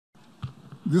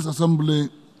This Assembly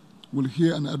will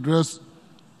hear an address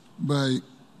by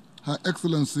Her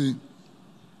Excellency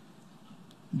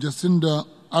Jacinda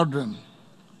Ardern,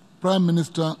 Prime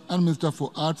Minister and Minister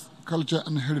for Arts, Culture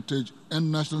and Heritage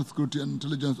and National Security and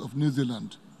Intelligence of New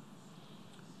Zealand.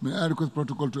 May I request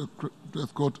protocol to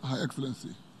escort Her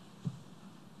Excellency.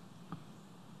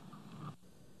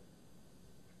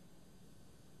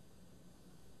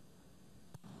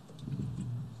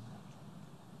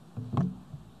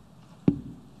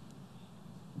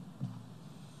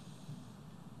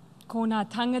 Ko ngā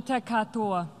tangata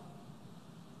katoa,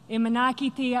 e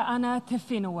manakitia ana te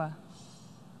whenua,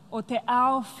 o te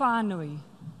ao whānui,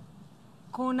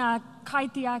 ko ngā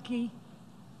kaitiaki,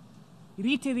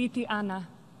 riti ana,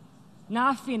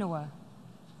 ngā whenua,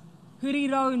 huri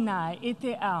rau nā e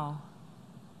te ao,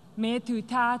 me tu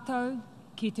tātou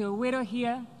ki te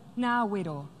werohia ngā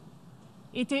wero,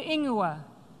 e te ingoa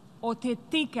o te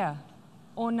tika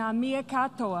o ngā mea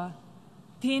katoa,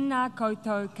 tēnā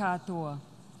koutou katoa.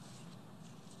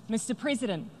 Mr.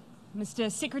 President,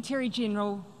 Mr.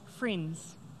 Secretary-General,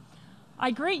 friends,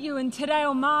 I greet you in Te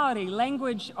Reo Māori,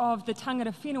 language of the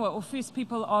tangata whenua, or First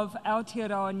People of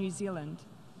Aotearoa, New Zealand.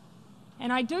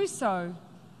 And I do so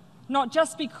not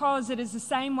just because it is the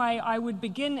same way I would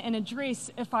begin an address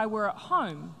if I were at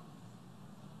home,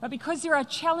 but because there are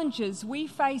challenges we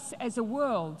face as a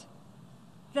world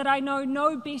that I know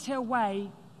no better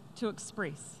way to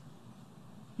express.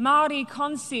 Māori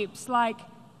concepts like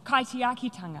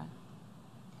kaitiakitanga,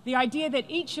 the idea that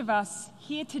each of us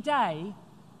here today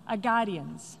are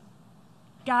guardians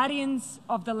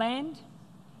of the land,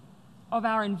 of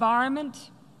our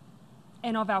environment,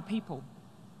 and of our people.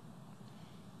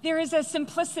 There is a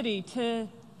simplicity to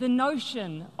the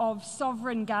notion of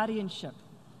sovereign guardianship.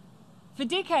 For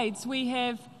decades, we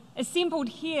have assembled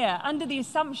here under the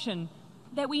assumption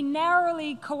that we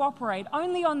narrowly cooperate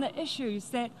only on the issues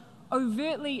that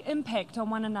overtly impact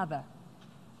on one another.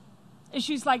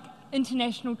 Issues like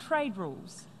international trade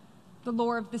rules, the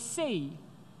law of the sea,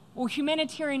 or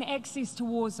humanitarian access to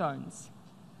war zones.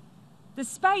 The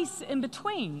space in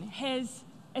between has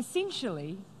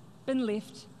essentially been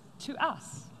left to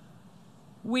us.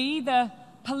 We, the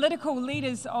political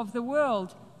leaders of the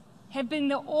world, have been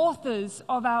the authors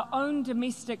of our own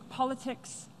domestic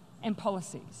politics and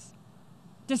policies.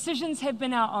 Decisions have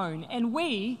been our own, and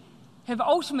we have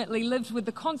ultimately lived with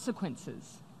the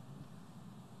consequences.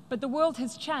 But the world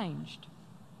has changed.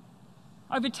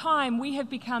 Over time, we have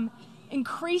become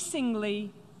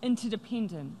increasingly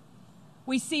interdependent.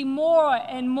 We see more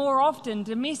and more often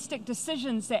domestic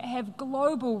decisions that have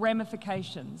global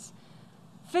ramifications.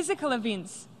 Physical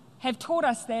events have taught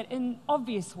us that in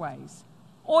obvious ways.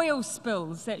 Oil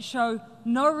spills that show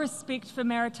no respect for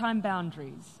maritime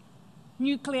boundaries.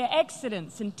 Nuclear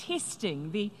accidents and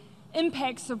testing, the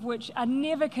impacts of which are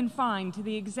never confined to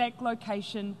the exact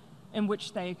location in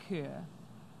which they occur.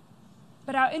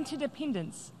 But our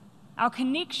interdependence, our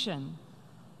connection,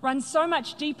 runs so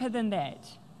much deeper than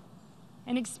that.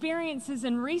 And experiences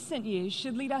in recent years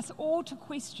should lead us all to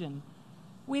question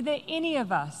whether any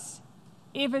of us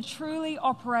ever truly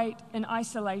operate in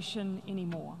isolation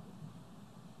anymore.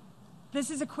 This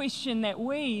is a question that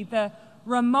we, the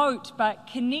remote but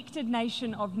connected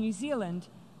nation of New Zealand,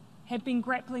 have been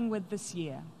grappling with this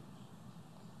year.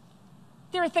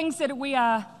 There are things that we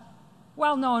are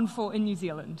well known for in New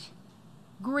Zealand.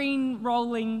 Green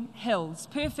rolling hills,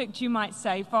 perfect, you might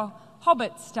say, for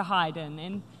hobbits to hide in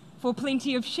and for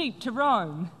plenty of sheep to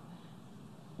roam.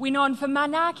 We're known for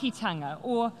manaakitanga,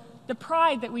 or the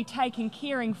pride that we take in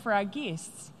caring for our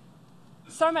guests,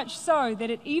 so much so that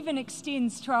it even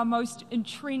extends to our most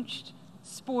entrenched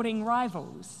sporting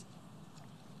rivals.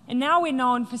 And now we're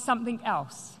known for something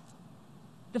else,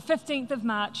 the 15th of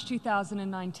March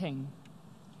 2019.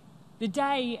 The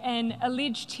day an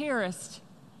alleged terrorist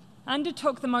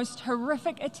undertook the most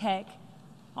horrific attack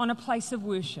on a place of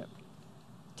worship,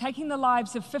 taking the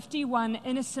lives of 51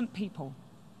 innocent people,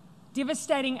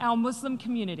 devastating our Muslim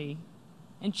community,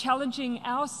 and challenging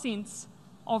our sense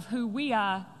of who we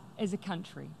are as a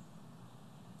country.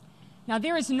 Now,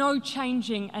 there is no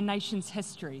changing a nation's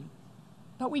history,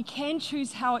 but we can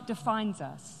choose how it defines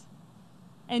us.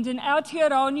 And in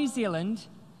Aotearoa, New Zealand,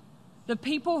 the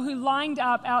people who lined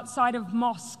up outside of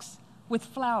mosques with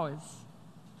flowers,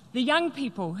 the young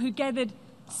people who gathered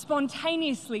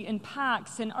spontaneously in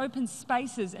parks and open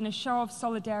spaces in a show of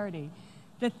solidarity,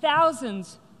 the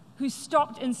thousands who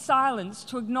stopped in silence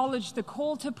to acknowledge the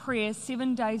call to prayer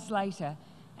 7 days later,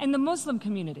 and the Muslim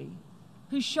community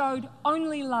who showed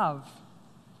only love.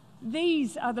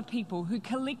 These are the people who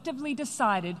collectively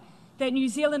decided that New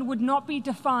Zealand would not be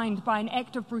defined by an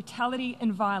act of brutality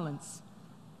and violence,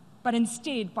 but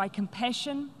instead by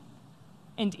compassion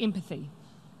and empathy.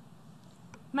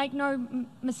 Make no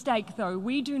mistake, though,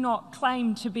 we do not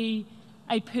claim to be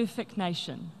a perfect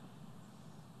nation.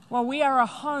 While we are a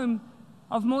home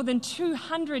of more than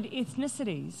 200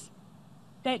 ethnicities,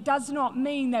 that does not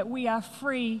mean that we are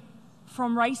free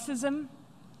from racism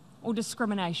or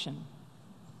discrimination.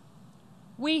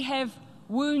 We have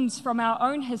wounds from our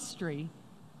own history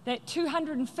that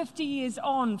 250 years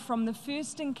on from the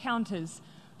first encounters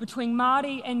between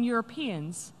Māori and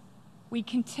Europeans, we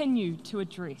continue to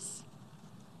address.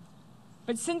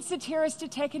 But since the terrorist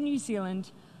attack in New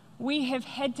Zealand, we have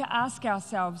had to ask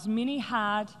ourselves many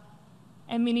hard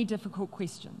and many difficult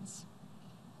questions.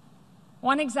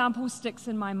 One example sticks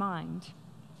in my mind.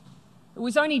 It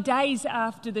was only days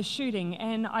after the shooting,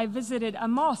 and I visited a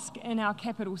mosque in our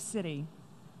capital city.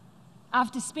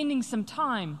 After spending some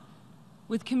time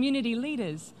with community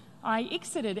leaders, I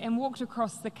exited and walked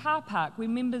across the car park where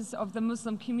members of the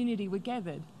Muslim community were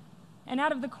gathered. And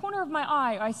out of the corner of my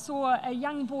eye, I saw a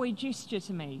young boy gesture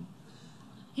to me.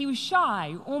 He was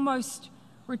shy, almost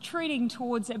retreating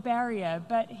towards a barrier,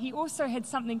 but he also had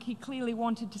something he clearly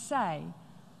wanted to say.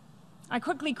 I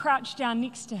quickly crouched down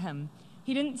next to him.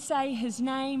 He didn't say his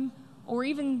name or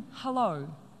even hello.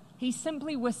 He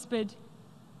simply whispered,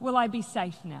 "Will I be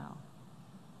safe now?"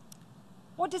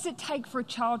 What does it take for a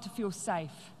child to feel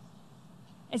safe?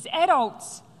 As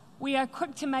adults, we are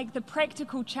quick to make the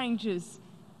practical changes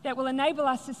that will enable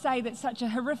us to say that such a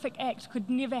horrific act could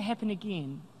never happen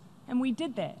again. And we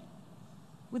did that.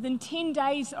 Within 10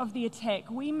 days of the attack,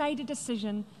 we made a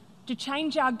decision to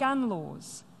change our gun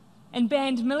laws and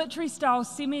banned military-style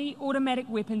semi-automatic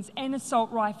weapons and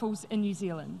assault rifles in New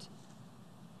Zealand.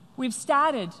 We've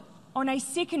started on a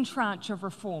second tranche of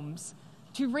reforms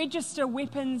to register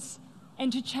weapons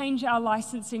and to change our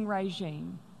licensing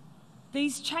regime.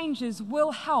 These changes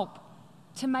will help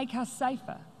to make us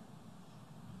safer.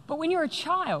 But when you're a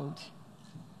child,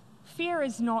 fear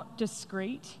is not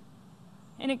discrete,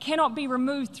 and it cannot be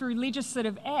removed through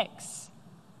legislative acts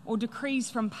or decrees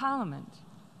from Parliament.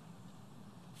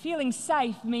 Feeling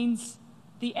safe means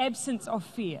the absence of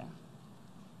fear,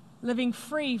 living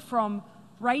free from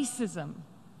racism,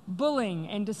 bullying,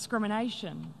 and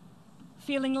discrimination,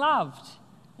 feeling loved,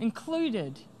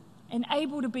 included, and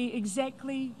able to be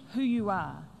exactly who you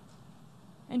are.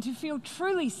 And to feel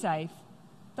truly safe,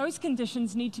 those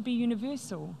conditions need to be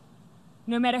universal.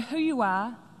 No matter who you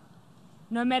are,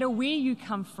 no matter where you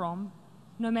come from,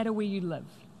 no matter where you live.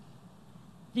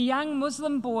 The young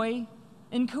Muslim boy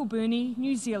in Kilburnie,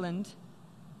 New Zealand,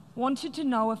 wanted to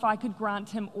know if I could grant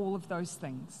him all of those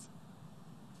things.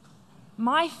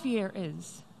 My fear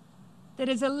is that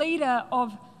as a leader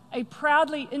of a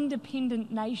proudly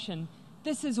independent nation,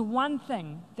 this is one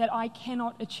thing that I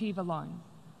cannot achieve alone.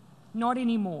 Not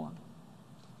anymore.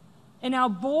 In our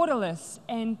borderless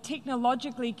and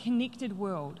technologically connected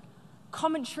world,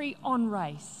 commentary on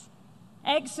race,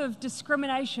 acts of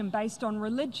discrimination based on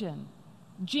religion,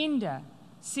 gender,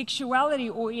 sexuality,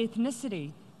 or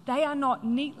ethnicity, they are not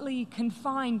neatly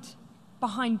confined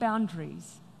behind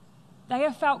boundaries. They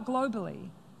are felt globally.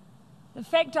 The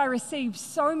fact I received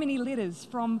so many letters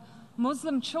from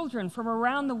Muslim children from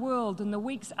around the world in the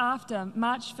weeks after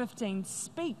March 15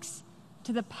 speaks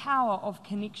to the power of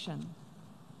connection.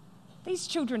 These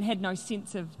children had no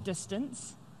sense of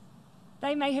distance.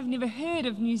 They may have never heard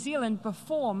of New Zealand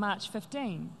before March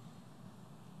 15.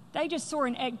 They just saw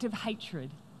an act of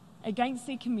hatred against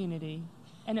their community,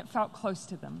 and it felt close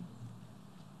to them.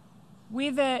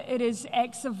 Whether it is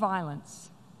acts of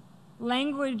violence,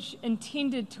 language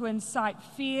intended to incite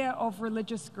fear of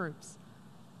religious groups,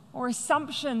 or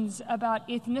assumptions about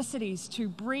ethnicities to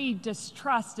breed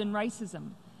distrust and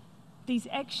racism, these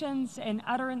actions and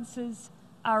utterances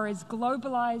are as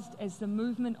globalized as the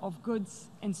movement of goods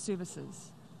and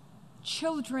services.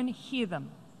 Children hear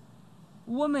them.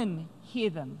 Women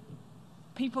hear them.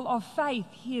 People of faith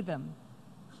hear them.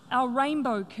 Our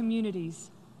rainbow communities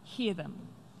hear them.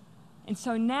 And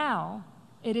so now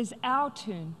it is our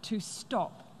turn to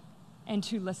stop and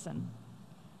to listen,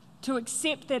 to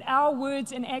accept that our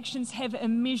words and actions have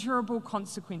immeasurable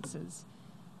consequences,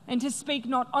 and to speak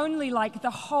not only like the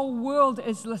whole world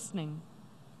is listening,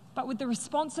 but with the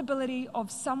responsibility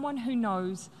of someone who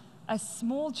knows a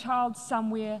small child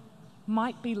somewhere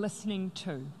might be listening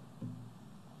too.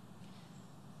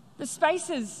 The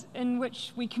spaces in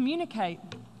which we communicate,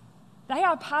 they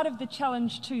are part of the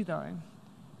challenge too, though.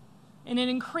 In an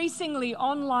increasingly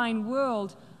online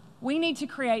world, we need to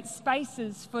create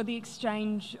spaces for the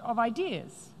exchange of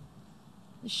ideas,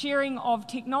 the sharing of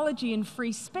technology and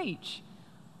free speech,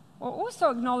 while also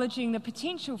acknowledging the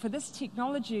potential for this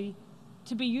technology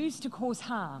to be used to cause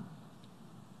harm.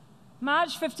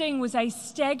 March 15 was a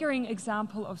staggering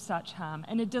example of such harm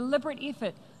and a deliberate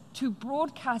effort to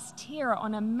broadcast terror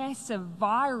on a massive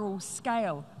viral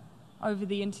scale over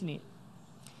the internet.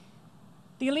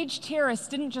 The alleged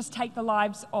terrorist didn't just take the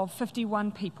lives of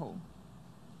 51 people.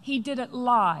 He did it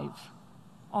live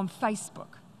on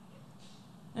Facebook.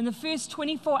 In the first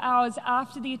 24 hours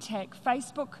after the attack,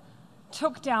 Facebook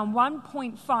took down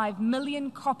 1.5 million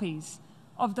copies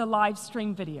of the live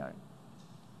stream video.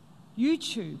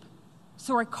 YouTube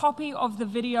saw a copy of the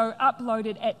video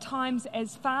uploaded at times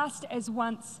as fast as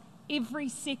once every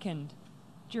second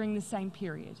during the same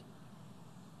period.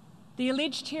 The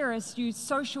alleged terrorist used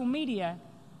social media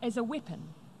as a weapon.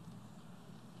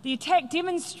 The attack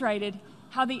demonstrated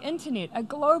how the internet, a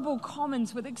global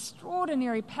commons with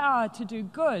extraordinary power to do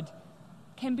good,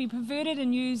 can be perverted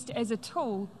and used as a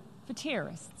tool for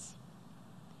terrorists.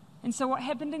 And so what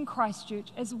happened in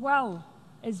Christchurch, as well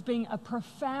as being a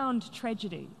profound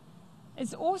tragedy,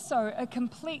 is also a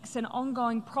complex and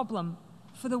ongoing problem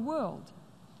for the world.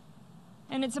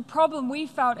 And it's a problem we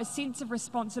felt a sense of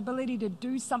responsibility to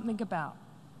do something about.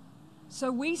 So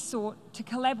we sought to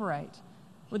collaborate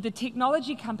with the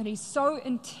technology companies so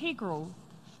integral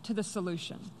to the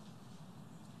solution.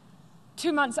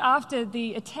 2 months after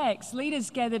the attacks, leaders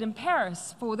gathered in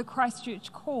Paris for the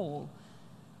Christchurch Call,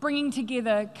 bringing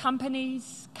together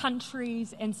companies,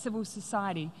 countries, and civil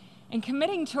society, and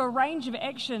committing to a range of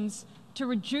actions to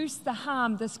reduce the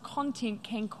harm this content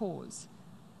can cause.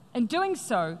 In doing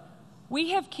so,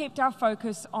 we have kept our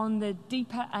focus on the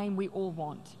deeper aim we all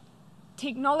want: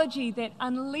 technology that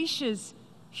unleashes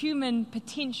human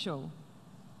potential,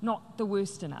 not the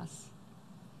worst in us.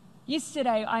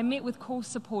 Yesterday, I met with Call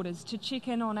supporters to check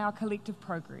in on our collective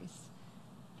progress.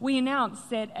 We announced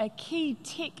that a key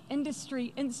tech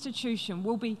industry institution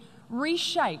will be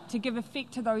reshaped to give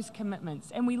effect to those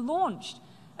commitments, and we launched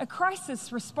a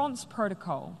crisis response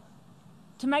protocol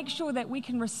to make sure that we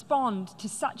can respond to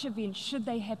such events should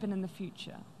they happen in the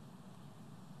future.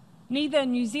 Neither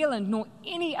New Zealand nor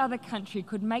any other country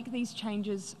could make these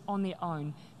changes on their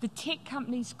own. The tech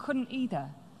companies couldn't either.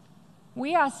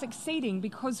 We are succeeding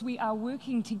because we are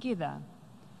working together.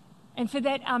 And for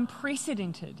that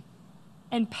unprecedented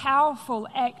and powerful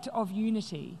act of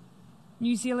unity,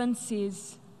 New Zealand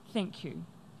says thank you.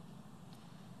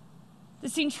 The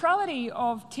centrality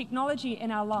of technology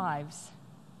in our lives,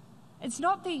 it's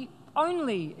not the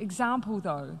only example,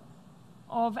 though,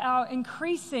 of our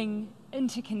increasing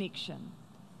interconnection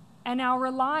and our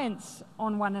reliance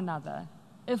on one another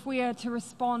if we are to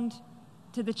respond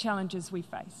to the challenges we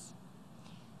face.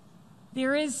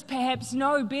 There is perhaps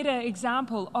no better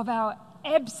example of our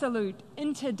absolute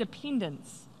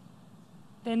interdependence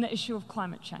than the issue of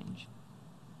climate change.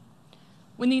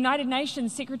 When the United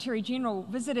Nations Secretary General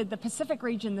visited the Pacific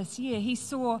region this year, he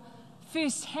saw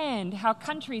firsthand how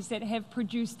countries that have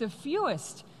produced the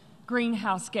fewest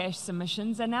greenhouse gas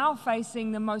emissions are now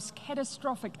facing the most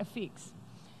catastrophic effects.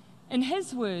 In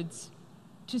his words,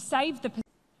 to save the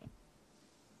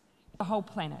whole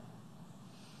planet.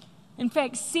 In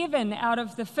fact, 7 out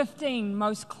of the 15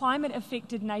 most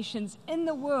climate-affected nations in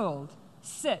the world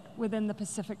sit within the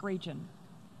Pacific region.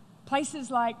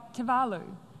 Places like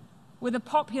Tuvalu, with a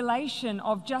population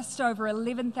of just over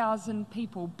 11,000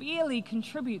 people, barely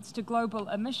contributes to global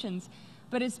emissions,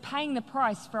 but is paying the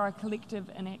price for our collective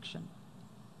inaction.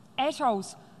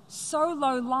 Atolls so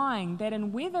low-lying that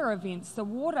in weather events, the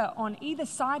water on either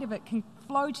side of it can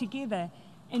flow together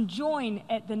and join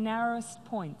at the narrowest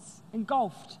points,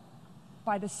 engulfed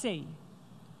by the sea.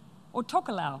 Or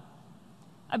Tokelau,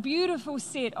 a beautiful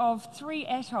set of 3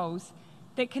 atolls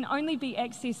that can only be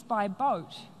accessed by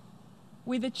boat,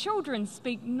 where the children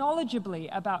speak knowledgeably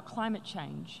about climate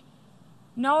change,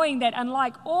 knowing that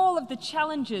unlike all of the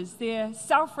challenges their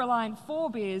self-reliant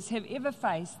forebears have ever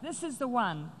faced, this is the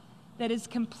one that is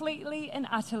completely and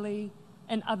utterly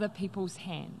in other people's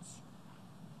hands.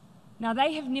 Now,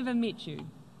 they have never met you,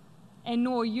 and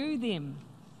nor you them,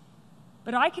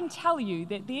 but I can tell you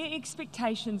that their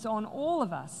expectations on all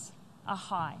of us are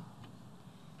high.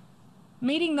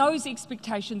 Meeting those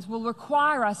expectations will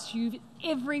require us to use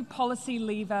every policy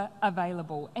lever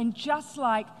available. And just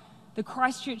like the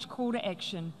Christchurch call to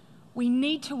action, we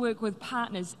need to work with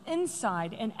partners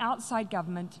inside and outside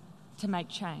government to make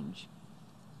change.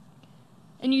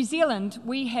 In New Zealand,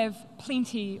 we have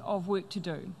plenty of work to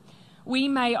do. We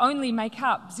may only make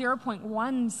up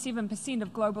 0.17%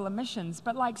 of global emissions,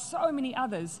 but like so many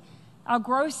others, our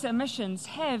gross emissions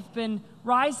have been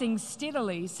rising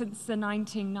steadily since the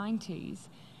 1990s.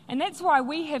 And that's why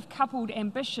we have coupled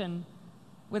ambition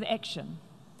with action.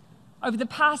 Over the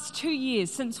past 2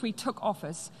 years since we took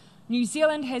office, New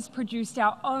Zealand has produced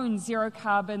our own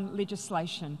zero-carbon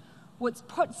legislation, which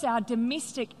puts our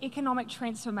domestic economic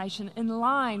transformation in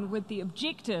line with the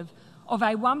objective of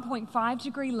a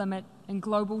 1.5-degree limit in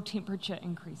global temperature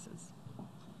increases.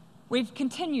 We've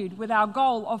continued with our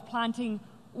goal of planting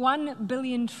 1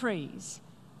 billion trees.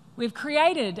 We've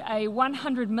created a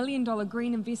 $100 million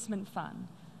green investment fund.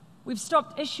 We've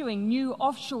stopped issuing new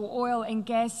offshore oil and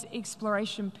gas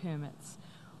exploration permits.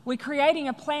 We're creating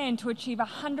a plan to achieve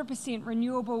 100%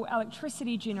 renewable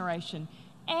electricity generation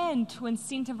and to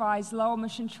incentivize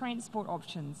low-emission transport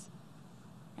options.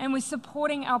 And we're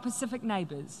supporting our Pacific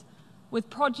neighbours with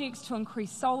projects to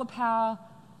increase solar power,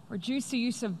 reduce the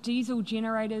use of diesel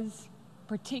generators,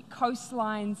 protect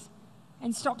coastlines,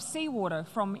 and stop seawater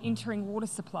from entering water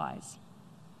supplies.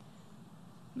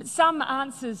 But some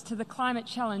answers to the climate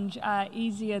challenge are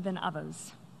easier than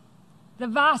others. The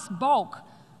vast bulk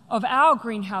of our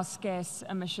greenhouse gas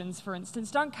emissions, for instance,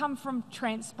 don't come from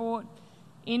transport,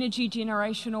 energy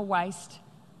generation, or waste,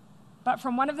 but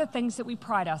from one of the things that we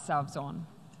pride ourselves on,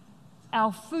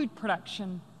 our food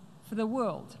production for the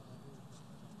world.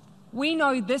 We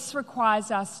know this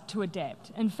requires us to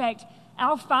adapt. In fact,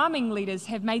 our farming leaders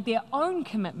have made their own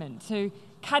commitment to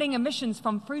cutting emissions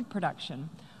from food production.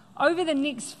 Over the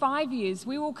next 5 years,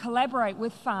 we will collaborate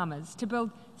with farmers to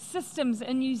build systems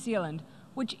in New Zealand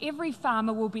which every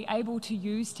farmer will be able to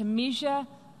use to measure,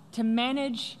 to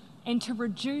manage, and to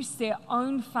reduce their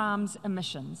own farm's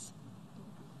emissions.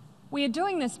 We are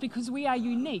doing this because we are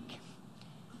unique.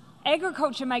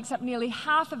 Agriculture makes up nearly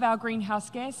half of our greenhouse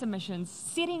gas emissions,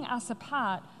 setting us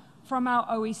apart from our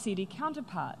OECD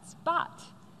counterparts. But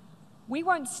we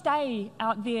won't stay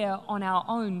out there on our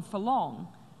own for long.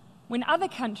 When other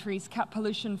countries cut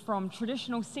pollution from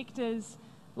traditional sectors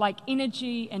like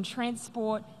energy and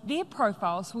transport, their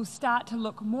profiles will start to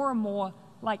look more and more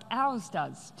like ours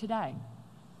does today.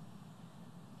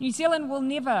 New Zealand will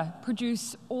never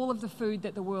produce all of the food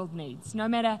that the world needs, no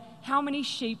matter how many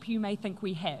sheep you may think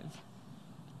we have.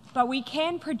 But we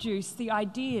can produce the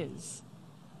ideas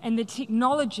and the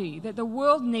technology that the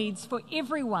world needs for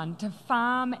everyone to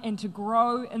farm and to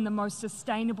grow in the most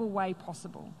sustainable way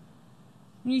possible.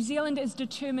 New Zealand is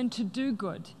determined to do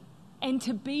good and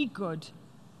to be good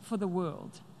for the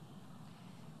world.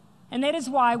 And that is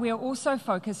why we are also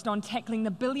focused on tackling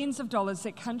the billions of dollars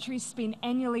that countries spend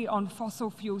annually on fossil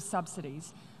fuel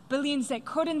subsidies, billions that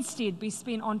could instead be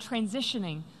spent on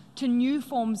transitioning to new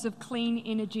forms of clean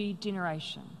energy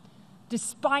generation.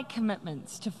 Despite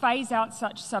commitments to phase out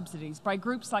such subsidies by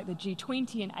groups like the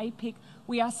G20 and APEC,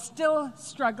 we are still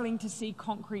struggling to see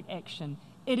concrete action.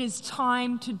 It is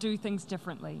time to do things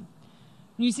differently.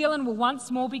 New Zealand will once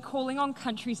more be calling on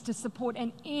countries to support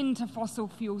an end to fossil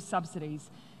fuel subsidies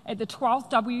at the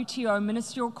 12th WTO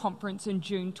Ministerial Conference in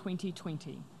June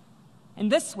 2020.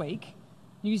 And this week,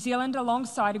 New Zealand,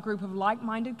 alongside a group of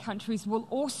like-minded countries, will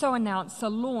also announce the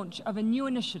launch of a new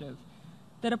initiative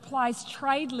that applies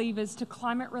trade levers to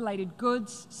climate-related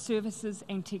goods, services,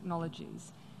 and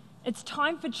technologies. It's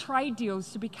time for trade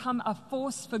deals to become a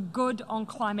force for good on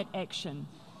climate action.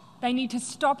 They need to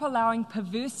stop allowing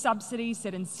perverse subsidies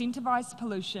that incentivize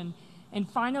pollution and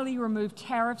finally remove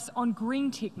tariffs on green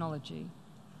technology.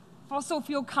 Fossil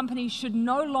fuel companies should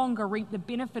no longer reap the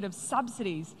benefit of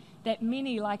subsidies that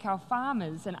many, like our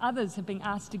farmers and others, have been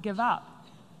asked to give up.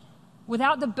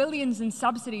 Without the billions in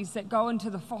subsidies that go into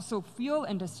the fossil fuel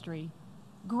industry,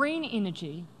 green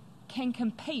energy can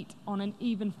compete on an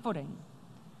even footing.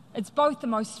 It's both the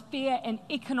most fair and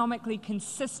economically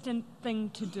consistent thing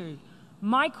to do.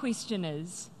 My question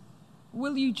is,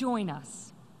 will you join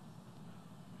us?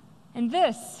 And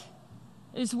this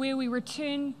is where we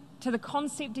return to the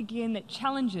concept again that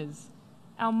challenges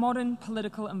our modern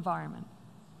political environment.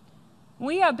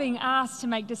 We are being asked to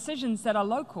make decisions that are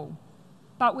local,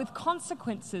 but with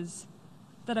consequences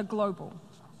that are global.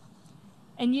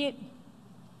 And yet,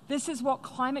 this is what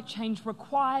climate change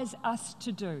requires us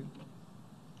to do.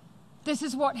 This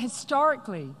is what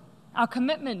historically our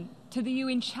commitment to the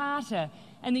UN Charter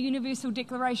and the Universal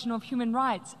Declaration of Human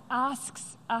Rights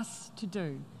asks us to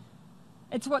do.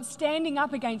 It's what standing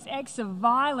up against acts of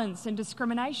violence and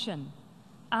discrimination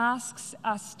asks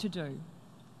us to do.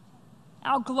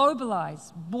 Our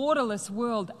globalized, borderless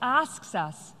world asks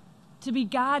us to be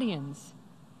guardians,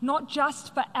 not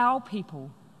just for our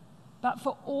people, but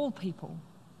for all people.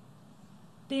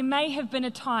 There may have been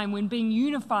a time when being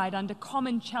unified under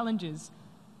common challenges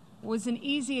was an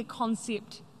easier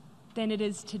concept than it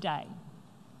is today.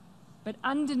 But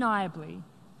undeniably,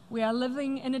 we are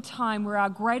living in a time where our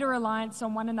greater reliance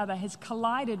on one another has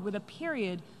collided with a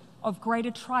period of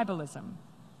greater tribalism.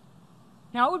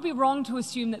 Now, it would be wrong to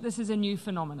assume that this is a new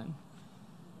phenomenon.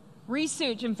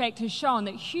 Research, in fact, has shown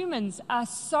that humans are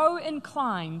so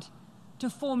inclined to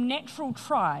form natural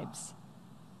tribes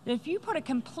that if you put a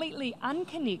completely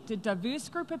unconnected, diverse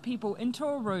group of people into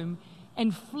a room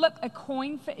and flip a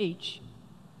coin for each,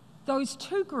 those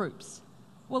two groups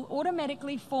will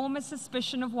automatically form a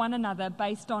suspicion of one another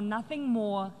based on nothing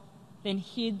more than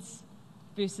heads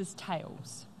versus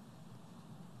tails.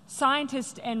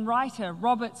 Scientist and writer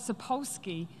Robert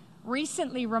Sapolsky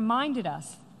recently reminded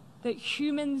us that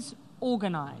humans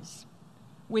organize,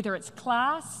 whether it's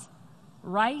class,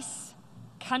 race,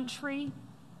 country,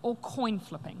 or coin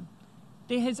flipping.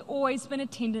 There has always been a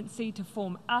tendency to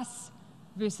form us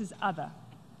versus other.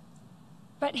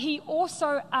 But he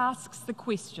also asks the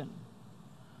question,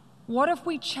 what if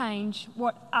we change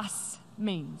what us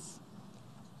means?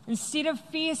 Instead of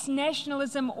fierce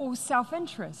nationalism or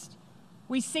self-interest,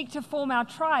 we seek to form our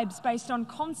tribes based on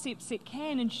concepts that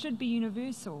can and should be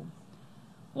universal.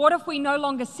 What if we no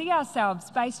longer see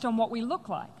ourselves based on what we look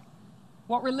like,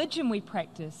 what religion we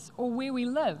practice, or where we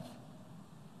live,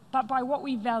 but by what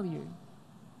we value?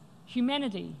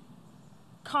 Humanity,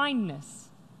 kindness,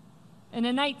 an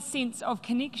innate sense of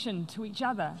connection to each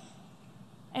other,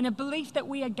 and a belief that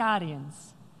we are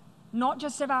guardians, not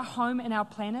just of our home and our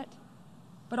planet,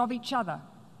 but of each other.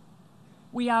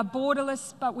 We are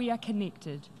borderless, but we are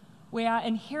connected. We are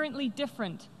inherently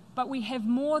different, but we have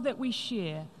more that we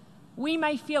share. We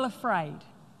may feel afraid,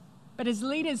 but as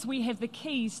leaders, we have the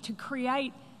keys to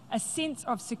create a sense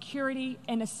of security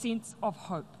and a sense of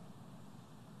hope.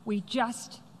 We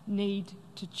just need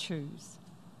to choose.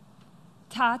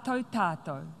 Tātou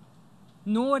tātou,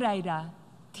 nō reira,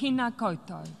 tēnā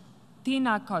koutou,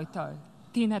 tēnā koutou,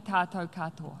 tēnā tātou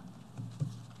katoa.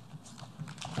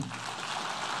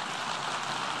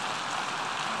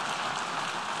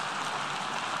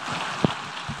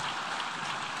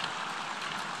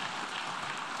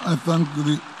 I thank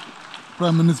the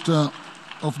Prime Minister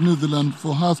of New Zealand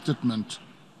for her statement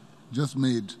just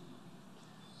made,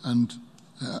 and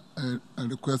I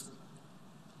request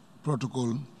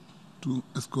protocol to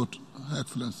escort Her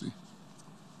Excellency.